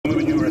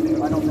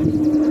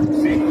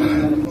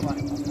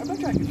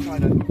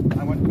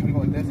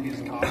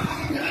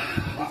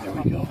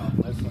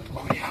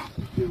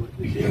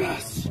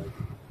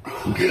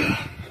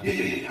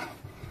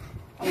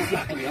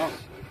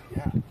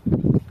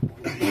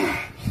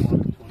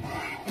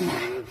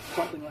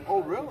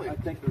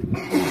think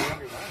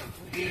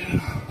yeah,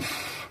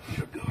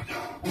 you're good.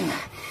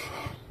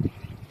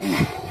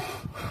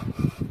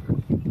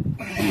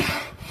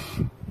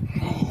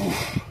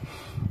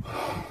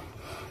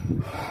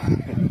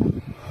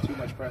 Too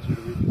much pressure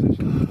to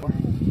reposition.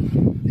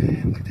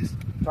 Yeah, like this.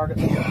 Target.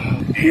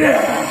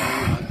 Yeah.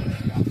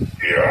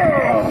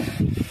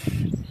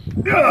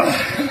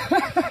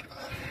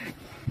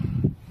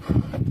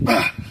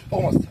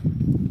 Almost.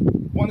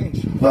 1 inch.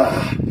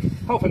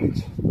 Half an inch.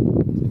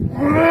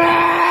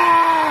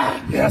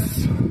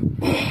 Yes.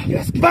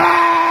 Yes. Keep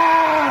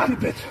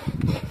it.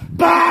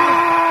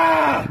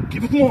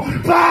 Keep it more.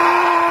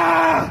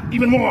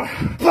 Even more.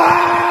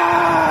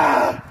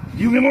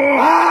 Give me more.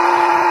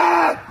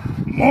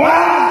 More.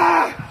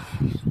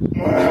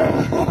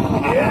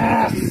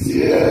 Yes.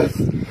 Yes.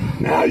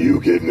 Now you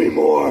give me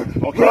more.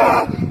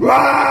 Okay.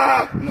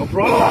 No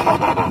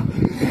problem.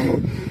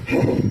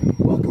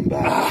 Welcome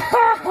back.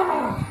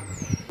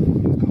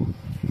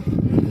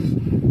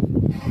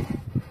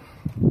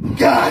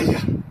 Yeah.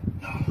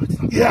 No, it's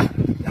not. Yeah.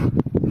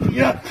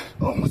 Yep.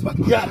 Almost back.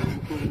 Yep.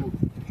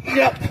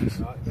 Yep.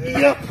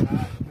 Yep.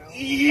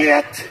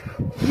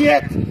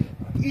 Yet.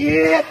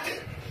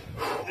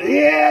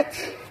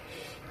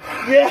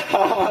 Yeah.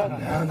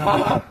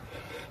 No.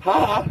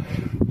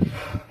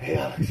 Hey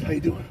Alex, how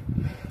you doing?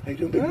 How you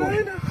doing, big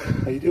boy?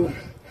 How you doing?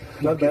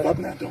 Don't give up,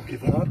 man. Don't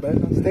give up. Not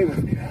bad. Stay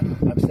with me, man.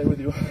 I'm staying with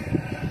you.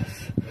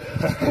 Yes.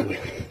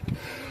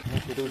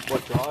 If you're doing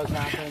what draws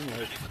happen,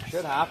 or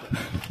should happen.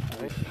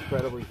 Right?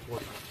 Incredibly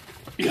fortunate.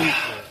 Yeah.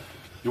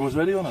 You was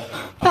ready or not?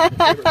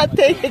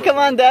 Take it. Come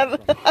on, Dev.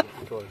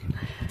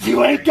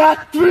 You ain't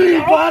got 3,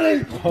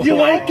 buddy! You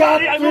ain't got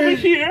 3! I'm over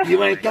here.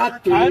 You ain't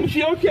got 3. I'm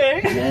she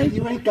okay? Yeah,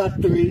 you ain't got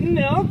 3.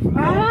 No.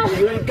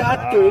 You ain't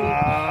got 3.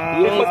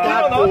 You ain't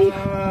got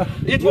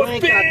 3. It You was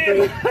ain't big.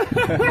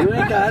 got 3. You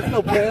ain't got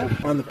no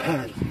pad. On the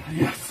pad.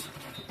 Yes.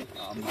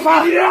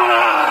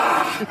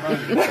 Yeah!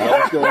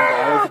 That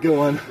was a good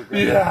one.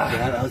 Yeah,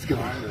 that was a good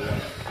one.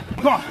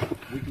 Come on.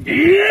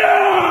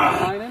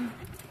 Yeah!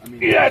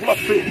 Yeah, it was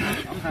big.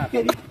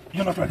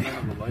 You're not ready.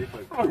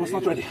 I was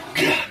not ready.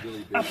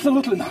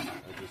 Absolutely not.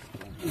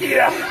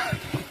 Yeah.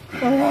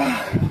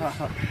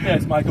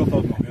 Yes, Michael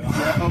thought more.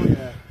 Oh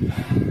yeah.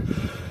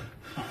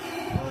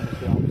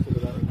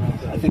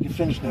 I think you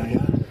finished now,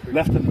 yeah?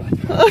 Left and right.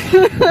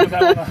 But I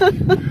want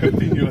to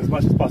continue as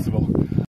much as possible.